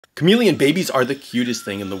Chameleon babies are the cutest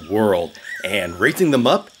thing in the world, and raising them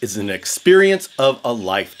up is an experience of a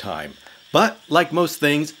lifetime. But like most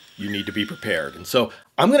things, you need to be prepared. And so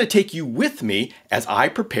I'm going to take you with me as I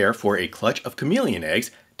prepare for a clutch of chameleon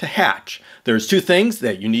eggs to hatch. There's two things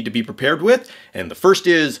that you need to be prepared with, and the first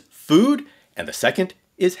is food, and the second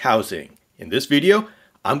is housing. In this video,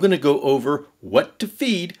 I'm going to go over what to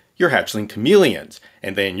feed your hatchling chameleons,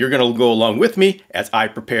 and then you're going to go along with me as I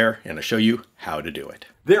prepare and I'll show you how to do it.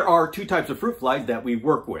 There are two types of fruit flies that we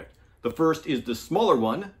work with. The first is the smaller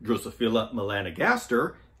one, Drosophila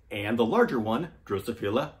melanogaster, and the larger one,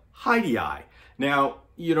 Drosophila hydei. Now,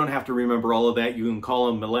 you don't have to remember all of that. You can call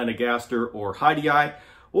them melanogaster or hydei,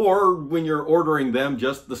 or when you're ordering them,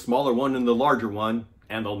 just the smaller one and the larger one,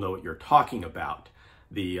 and they'll know what you're talking about.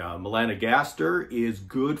 The melanogaster is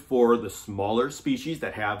good for the smaller species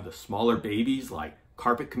that have the smaller babies like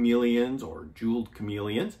carpet chameleons or jeweled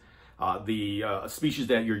chameleons. The species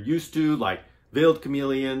that you're used to like veiled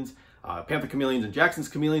chameleons, panther chameleons, and Jackson's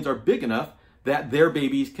chameleons are big enough that their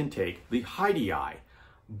babies can take the hydei.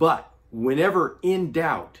 But whenever in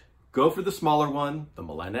doubt, go for the smaller one, the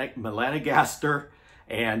melanogaster,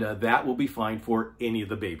 and that will be fine for any of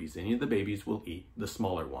the babies. Any of the babies will eat the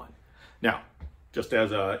smaller one. Now, just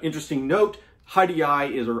as an interesting note,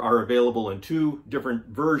 hydei are available in two different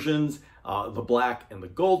versions, the black and the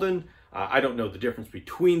golden. I don't know the difference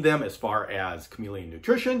between them as far as chameleon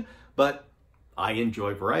nutrition, but I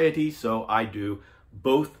enjoy variety, so I do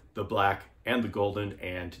both the black and the golden.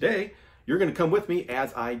 And today, you're going to come with me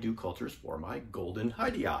as I do cultures for my golden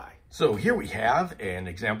hydei. So here we have an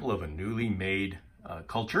example of a newly made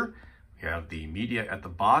culture. We have the media at the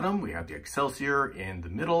bottom, we have the excelsior in the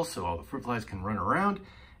middle so all the fruit flies can run around,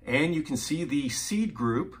 and you can see the seed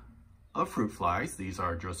group of fruit flies. These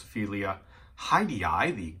are Drosophila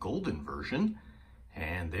hydei, the golden version,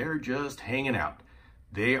 and they're just hanging out.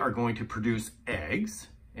 They are going to produce eggs,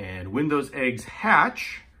 and when those eggs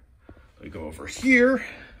hatch, we go over here,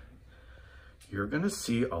 you're going to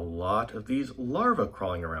see a lot of these larvae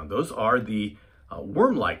crawling around. Those are the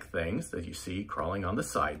worm-like things that you see crawling on the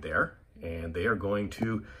side there. And they are going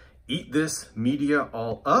to eat this media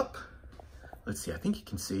all up. Let's see, I think you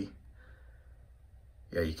can see.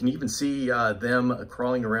 Yeah, you can even see them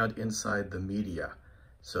crawling around inside the media.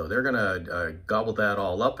 So they're gonna gobble that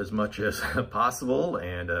all up as much as possible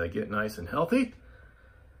and get nice and healthy.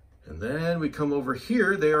 And then we come over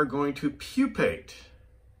here, they are going to pupate.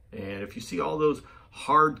 And if you see all those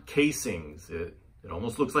hard casings, it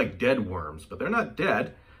almost looks like dead worms, but they're not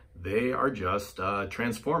dead. They are just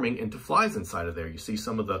transforming into flies inside of there. You see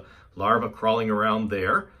some of the larvae crawling around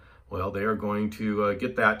there. Well, they are going to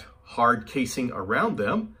get that hard casing around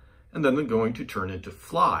them, and then they're going to turn into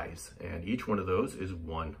flies. And each one of those is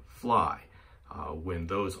one fly. When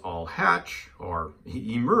those all hatch or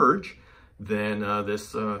emerge, then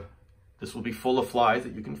this will be full of flies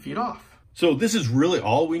that you can feed off. So this is really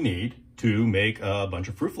all we need to make a bunch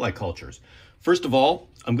of fruit fly cultures. First of all,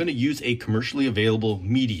 I'm going to use a commercially available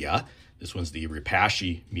media. This one's the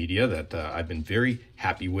Repashy media that I've been very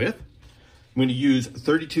happy with. I'm going to use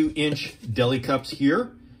 32-inch deli cups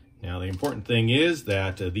here. Now, the important thing is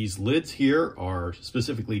that these lids here are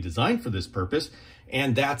specifically designed for this purpose,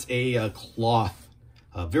 and that's a cloth,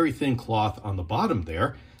 a very thin cloth on the bottom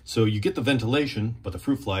there. So you get the ventilation, but the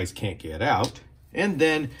fruit flies can't get out. And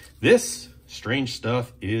then this strange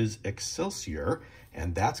stuff is excelsior,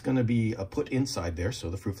 and that's going to be put inside there so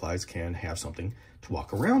the fruit flies can have something to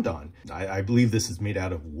walk around on. I believe this is made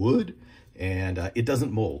out of wood, and it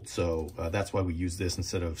doesn't mold, so that's why we use this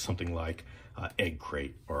instead of something like egg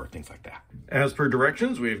crate or things like that. As per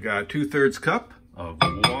directions, we've got 2/3 cup of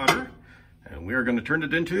water, and we're going to turn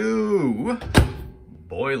it into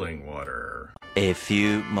boiling water. A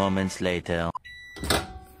few moments later.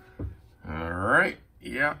 All right,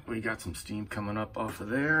 yeah, we got some steam coming up off of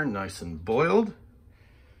there, nice and boiled.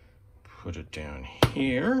 Put it down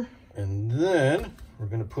here, and then we're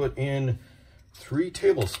going to put in 3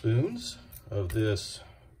 tablespoons of this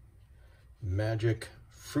magic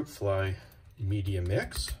fruit fly media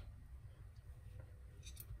mix.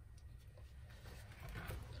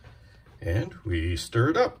 And we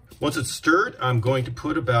stir it up. Once it's stirred, I'm going to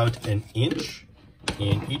put about 1 inch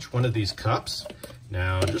in each one of these cups.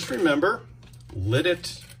 Now, just remember, let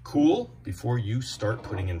it cool before you start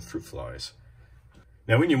putting in fruit flies.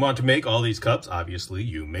 Now, when you want to make all these cups, obviously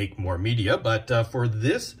you make more media, but for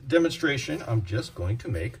this demonstration, I'm just going to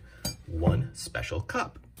make 1 special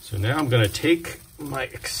cup. So now I'm going to take my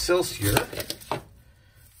excelsior.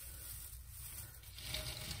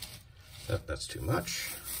 That's too much.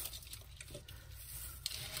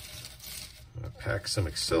 I'm going to pack some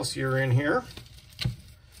excelsior in here.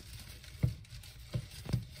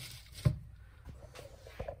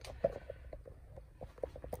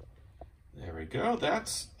 go.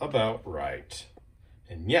 That's about right.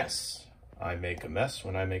 And yes, I make a mess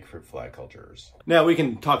when I make fruit fly cultures. Now we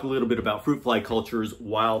can talk a little bit about fruit fly cultures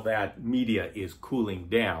while that media is cooling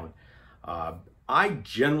down. I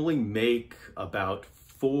generally make about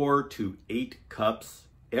 4 to 8 cups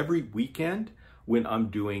every weekend when I'm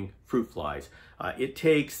doing fruit flies. It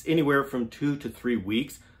takes anywhere from 2 to 3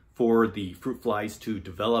 weeks for the fruit flies to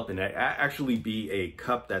develop and actually be a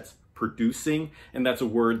cup that's producing, and that's a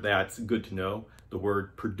word that's good to know, the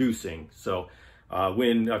word producing. So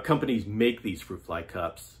when companies make these fruit fly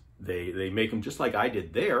cups, they make them just like I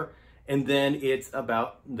did there, and then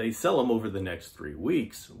they sell them over the next 3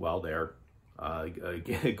 weeks while they're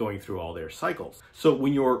going through all their cycles. So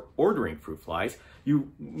when you're ordering fruit flies,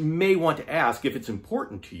 you may want to ask if it's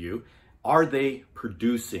important to you, are they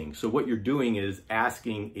producing? So what you're doing is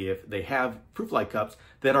asking if they have fruit fly cups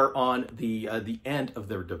that are on the end of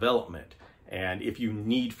their development. And if you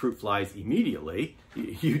need fruit flies immediately,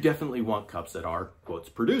 you definitely want cups that are, quotes,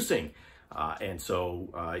 producing. And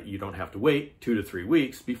so you don't have to wait 2 to 3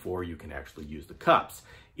 weeks before you can actually use the cups.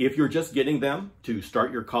 If you're just getting them to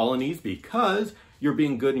start your colonies because you're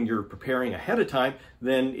being good and you're preparing ahead of time,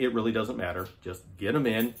 then it really doesn't matter. Just get them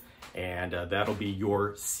in, and that'll be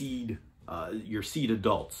your seed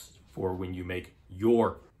adults for when you make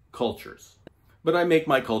your cultures. But I make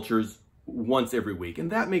my cultures once every week, and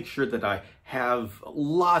that makes sure that I have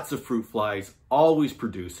lots of fruit flies always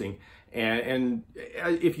producing. And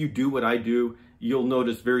if you do what I do, you'll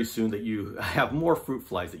notice very soon that you have more fruit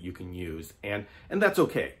flies that you can use. And that's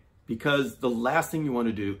okay, because the last thing you want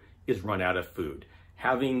to do is run out of food.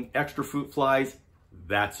 Having extra fruit flies,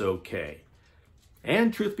 that's okay.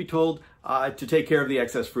 And truth be told, to take care of the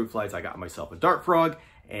excess fruit flies, I got myself a dart frog,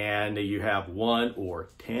 and you have 1 or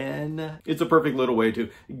 10. It's a perfect little way to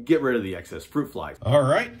get rid of the excess fruit flies. All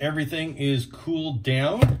right, everything is cooled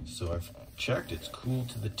down. So I've checked, it's cool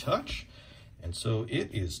to the touch. And so it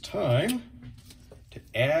is time to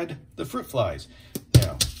add the fruit flies.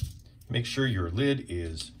 Now, make sure your lid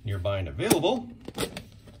is nearby and available.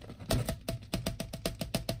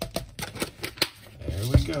 There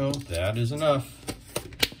we go, that is enough.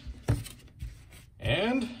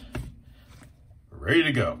 And ready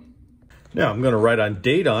to go. Now I'm going to write a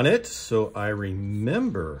date on it so I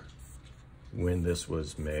remember when this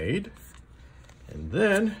was made. And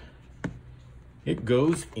then it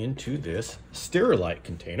goes into this Sterilite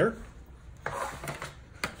container.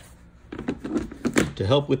 To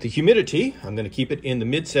help with the humidity, I'm going to keep it in the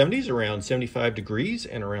mid-70s, around 75 degrees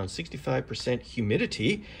and around 65%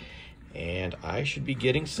 humidity. And I should be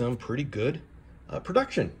getting some pretty good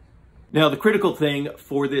production. Now, the critical thing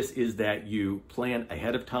for this is that you plan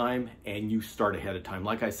ahead of time and you start ahead of time.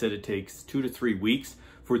 Like I said, it takes 2 to 3 weeks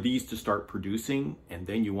for these to start producing, and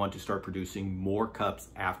then you want to start producing more cups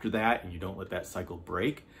after that, and you don't let that cycle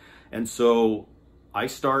break. And so I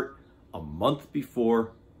start a month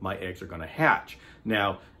before my eggs are going to hatch.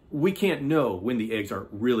 Now, we can't know when the eggs are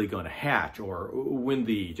really going to hatch or when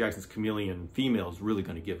the Jackson's Chameleon female is really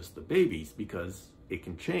going to give us the babies, because it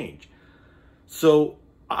can change. So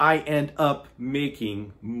I end up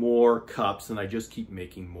making more cups, and I just keep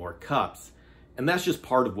making more cups. And that's just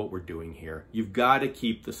part of what we're doing here. You've got to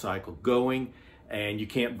keep the cycle going, and you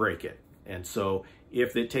can't break it. And so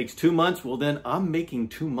if it takes 2 months, well, then I'm making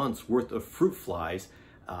 2 months worth of fruit flies.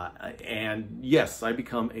 And yes, I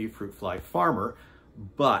become a fruit fly farmer,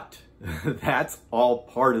 but that's all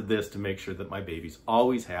part of this to make sure that my babies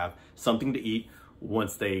always have something to eat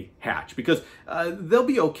once they hatch, because they'll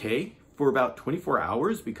be okay for about 24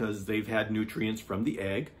 hours because they've had nutrients from the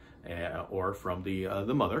egg or from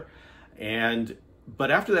the mother.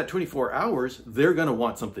 But after that 24 hours, they're going to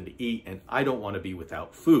want something to eat, and I don't want to be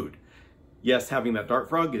without food. Yes, having that dart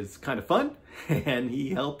frog is kind of fun, and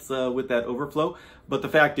he helps with that overflow. But the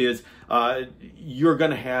fact is, you're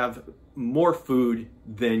going to have more food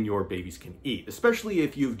than your babies can eat, especially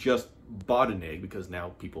if you've just bought an egg, because now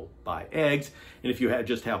people buy eggs. And if you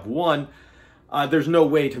just have one, there's no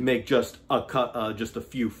way to make just a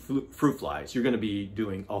few fruit flies. You're going to be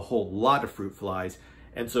doing a whole lot of fruit flies.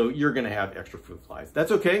 And so you're going to have extra fruit flies.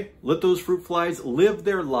 That's okay. Let those fruit flies live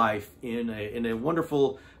their life in a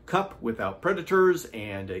wonderful cup without predators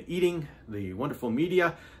and eating the wonderful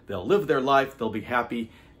media. They'll live their life. They'll be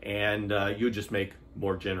happy. And you'll just make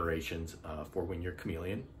more generations for when your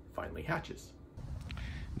chameleon finally hatches.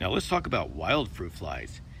 Now let's talk about wild fruit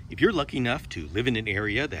flies. If you're lucky enough to live in an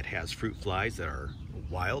area that has fruit flies that are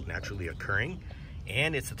wild, naturally occurring,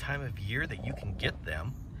 and it's the time of year that you can get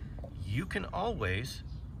them, you can always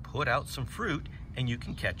put out some fruit and you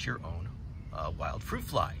can catch your own wild fruit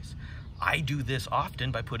flies. I do this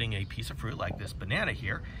often by putting a piece of fruit like this banana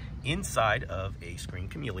here inside of a screen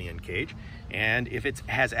chameleon cage. And if it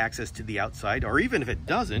has access to the outside, or even if it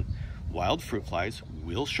doesn't, wild fruit flies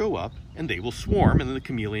will show up and they will swarm, and then the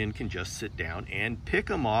chameleon can just sit down and pick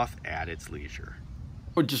them off at its leisure.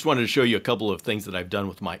 I just wanted to show you a couple of things that I've done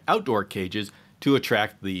with my outdoor cages to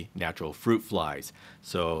attract the natural fruit flies.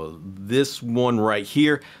 So this one right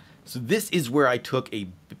here, so this is where I took a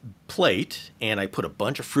plate and I put a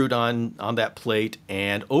bunch of fruit on that plate,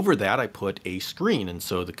 and over that I put a screen, and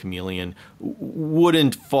so the chameleon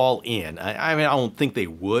wouldn't fall in. I mean, I don't think they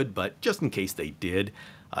would, but just in case they did,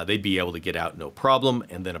 they'd be able to get out no problem,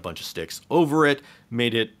 and then a bunch of sticks over it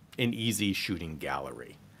made it an easy shooting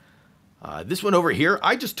gallery. This one over here,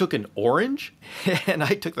 I just took an orange and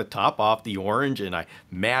I took the top off the orange and I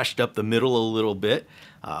mashed up the middle a little bit,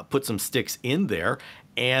 put some sticks in there,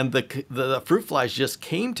 and the fruit flies just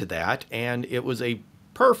came to that, and it was a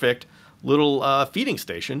perfect little feeding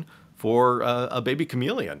station for a baby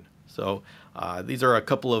chameleon. So these are a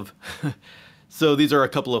couple of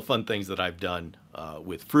fun things that I've done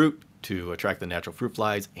with fruit to attract the natural fruit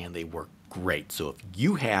flies, and they work great. So if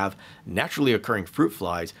you have naturally occurring fruit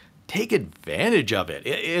flies, take advantage of it.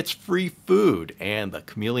 It's free food, and the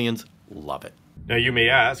chameleons love it. Now you may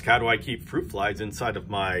ask, how do I keep fruit flies inside of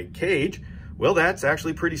my cage? Well, that's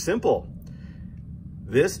actually pretty simple.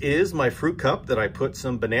 This is my fruit cup that I put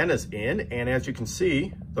some bananas in, and as you can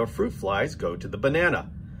see, the fruit flies go to the banana.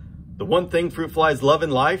 The one thing fruit flies love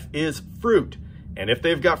in life is fruit, and if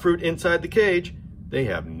they've got fruit inside the cage, they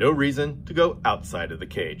have no reason to go outside of the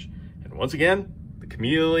cage. And once again, the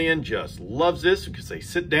chameleon just loves this because they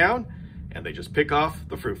sit down and they just pick off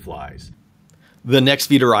the fruit flies. The next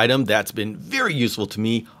feeder item that's been very useful to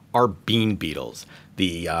me are bean beetles.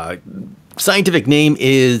 The scientific name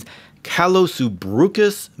is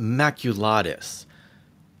Calosubrucus maculatus.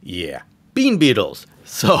 Yeah, bean beetles.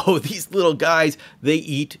 So these little guys, they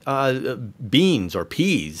eat beans or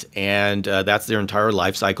peas, and that's their entire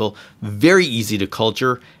life cycle. Very easy to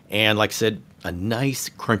culture, and like I said, a nice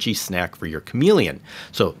crunchy snack for your chameleon.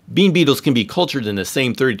 So bean beetles can be cultured in the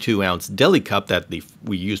same 32-ounce deli cup that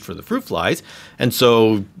we used for the fruit flies, and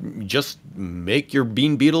so just make your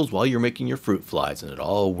bean beetles while you're making your fruit flies, and it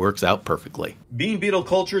all works out perfectly. Bean beetle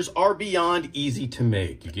cultures are beyond easy to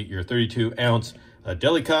make. You get your 32-ounce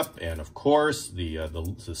deli cup, and of course the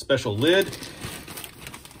special lid.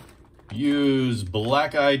 Use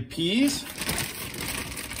black-eyed peas.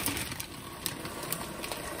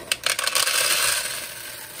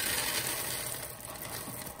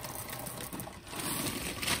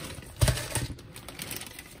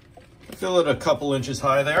 Fill it a couple inches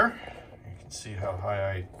high there. You can see how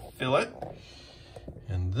high I fill it.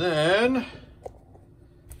 And then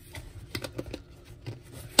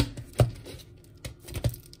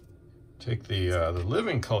take the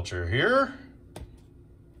living culture here.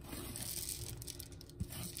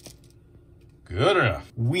 Good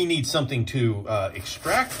enough. We need something to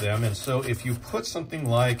extract them, and so if you put something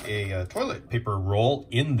like a toilet paper roll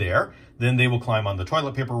in there, then they will climb on the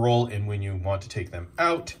toilet paper roll, and when you want to take them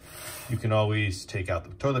out, you can always take out the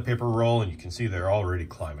toilet paper roll, and you can see they're already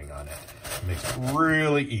climbing on it. It makes it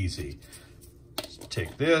really easy. Just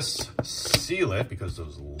take this, seal it, because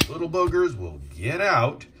those little boogers will get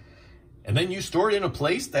out, and then you store it in a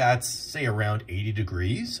place that's, say, around 80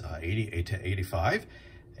 degrees, 88 to 85,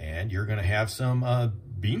 and you're going to have some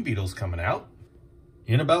bean beetles coming out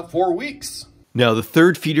in about 4 weeks. Now, the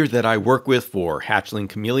third feeder that I work with for hatchling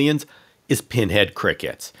chameleons is pinhead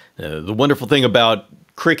crickets. The wonderful thing about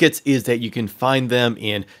crickets is that you can find them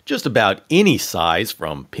in just about any size,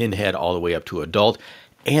 from pinhead all the way up to adult,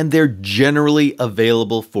 and they're generally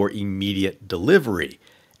available for immediate delivery.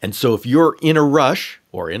 And so if you're in a rush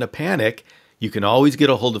or in a panic, you can always get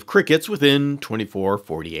a hold of crickets within 24,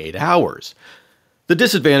 48 hours. The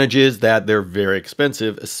disadvantage is that they're very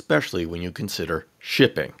expensive, especially when you consider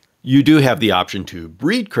shipping. You do have the option to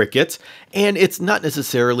breed crickets, and it's not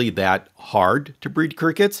necessarily that hard to breed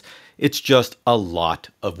crickets. It's just a lot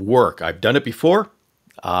of work. I've done it before.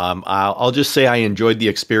 I'll just say I enjoyed the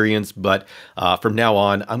experience, but from now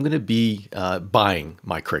on, I'm going to be buying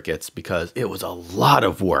my crickets because it was a lot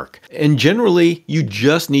of work. And generally, you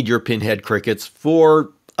just need your pinhead crickets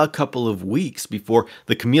for a couple of weeks before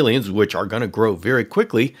the chameleons, which are going to grow very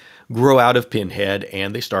quickly, grow out of pinhead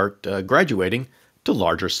and they start graduating to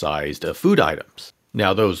larger sized food items.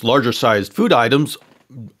 Now, those larger sized food items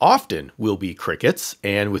often will be crickets,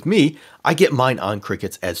 and with me, I get mine on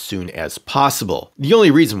crickets as soon as possible. The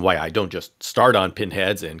only reason why I don't just start on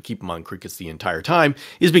pinheads and keep them on crickets the entire time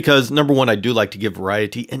is because, number one, I do like to give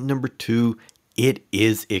variety, and number two, it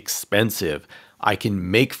is expensive. I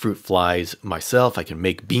can make fruit flies myself. I can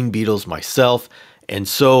make bean beetles myself. And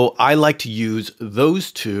so I like to use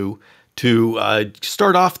those two to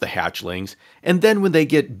start off the hatchlings. And then when they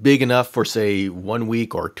get big enough for, say, 1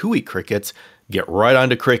 week or 2 week crickets, get right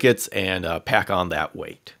onto crickets and pack on that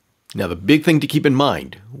weight. Now, the big thing to keep in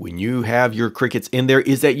mind when you have your crickets in there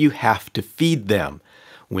is that you have to feed them.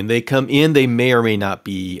 When they come in, they may or may not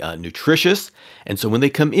be nutritious. And so when they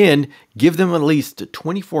come in, give them at least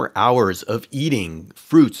 24 hours of eating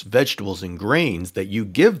fruits, vegetables, and grains that you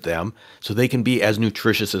give them so they can be as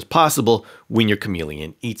nutritious as possible when your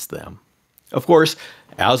chameleon eats them. Of course,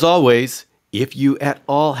 as always, if you at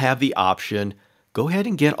all have the option, go ahead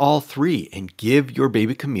and get all three and give your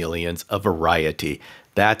baby chameleons a variety.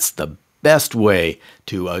 That's the best way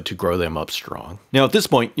to grow them up strong. Now, at this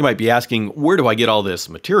point, you might be asking, where do I get all this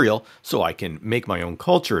material so I can make my own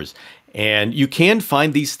cultures? And you can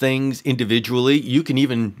find these things individually. You can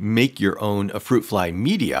even make your own fruit fly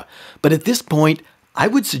media. But at this point, I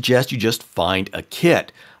would suggest you just find a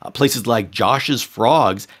kit. Places like Josh's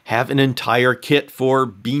Frogs have an entire kit for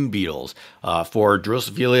bean beetles, for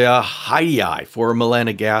Drosophila hydei, for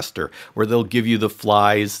melanogaster, where they'll give you the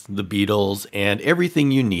flies, the beetles, and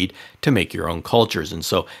everything you need to make your own cultures. And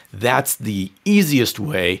so that's the easiest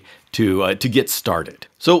way to get started.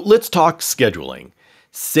 So let's talk scheduling.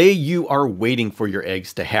 Say you are waiting for your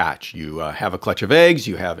eggs to hatch. You have a clutch of eggs,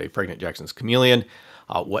 you have a pregnant Jackson's chameleon.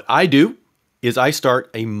 What I do is I start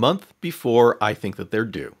a month before I think that they're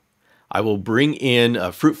due. I will bring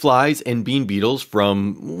in fruit flies and bean beetles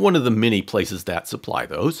from one of the many places that supply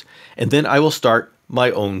those, and then I will start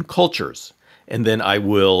my own cultures. And then I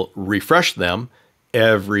will refresh them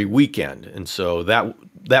every weekend. And so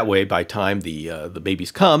that way, by time the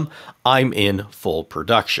babies come, I'm in full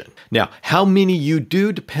production. Now, how many you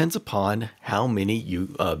do depends upon how many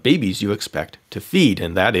babies you expect to feed,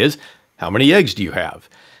 and that is, how many eggs do you have?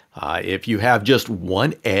 If you have just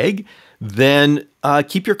one egg, then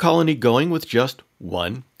keep your colony going with just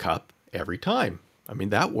 1 cup every time. I mean,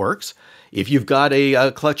 that works. If you've got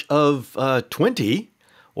a clutch of 20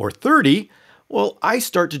 or 30, well, I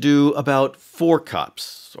start to do about 4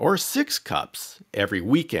 cups or 6 cups every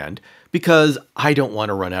weekend because I don't want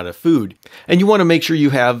to run out of food. And you want to make sure you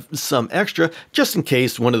have some extra just in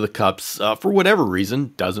case one of the cups, for whatever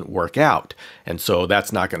reason, doesn't work out. And so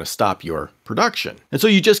that's not going to stop your production. And so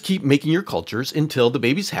you just keep making your cultures until the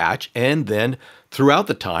babies hatch, and then throughout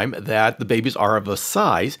the time that the babies are of a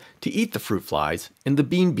size to eat the fruit flies and the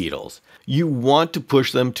bean beetles. You want to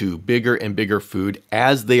push them to bigger and bigger food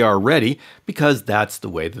as they are ready because that's the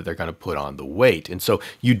way that they're going to put on the weight. And so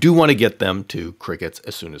you do want to get them to crickets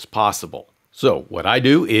as soon as possible. So what I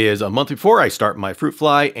do is a month before I start my fruit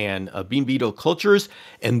fly and bean beetle cultures,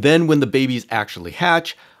 and then when the babies actually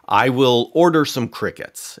hatch, I will order some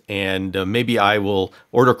crickets, and maybe I will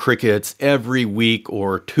order crickets every week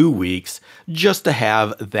or 2 weeks just to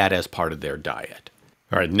have that as part of their diet.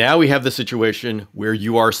 All right, now we have the situation where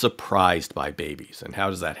you are surprised by babies. And how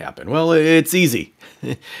does that happen? Well, it's easy.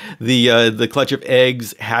 The clutch of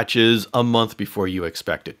eggs hatches a month before you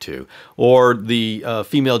expect it to. Or the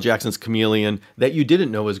female Jackson's chameleon that you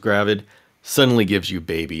didn't know was gravid suddenly gives you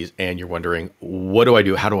babies, and you're wondering, what do I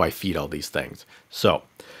do? How do I feed all these things? So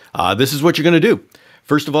this is what you're going to do.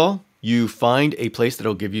 First of all, you find a place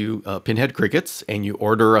that'll give you pinhead crickets, and you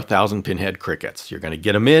order 1,000 pinhead crickets. You're going to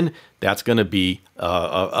get them in. That's going to be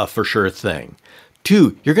a for sure thing.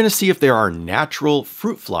 2, you're going to see if there are natural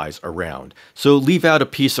fruit flies around. So leave out a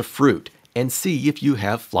piece of fruit and see if you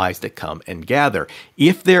have flies that come and gather.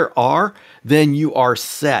 If there are, then you are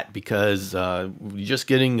set because you're just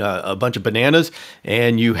getting a bunch of bananas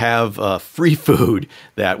and you have free food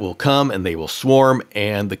that will come and they will swarm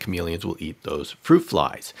and the chameleons will eat those fruit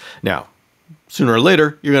flies. Now, sooner or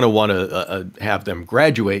later, you're going to want to have them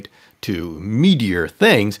graduate to meatier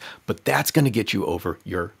things, but that's going to get you over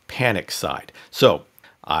your panic side. So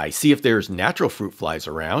I see if there's natural fruit flies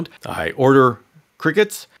around. I order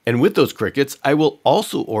crickets, and with those crickets, I will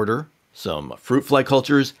also order some fruit fly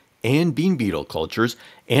cultures and bean beetle cultures,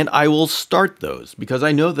 and I will start those because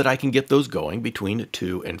I know that I can get those going between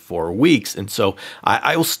 2 and 4 weeks, and so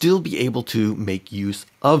I will still be able to make use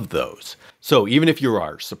of those. So even if you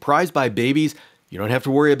are surprised by babies, you don't have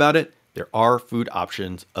to worry about it. There are food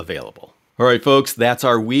options available. All right, folks, that's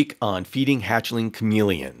our week on feeding hatchling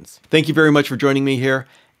chameleons. Thank you very much for joining me here,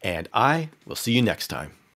 and I will see you next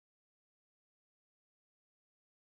time.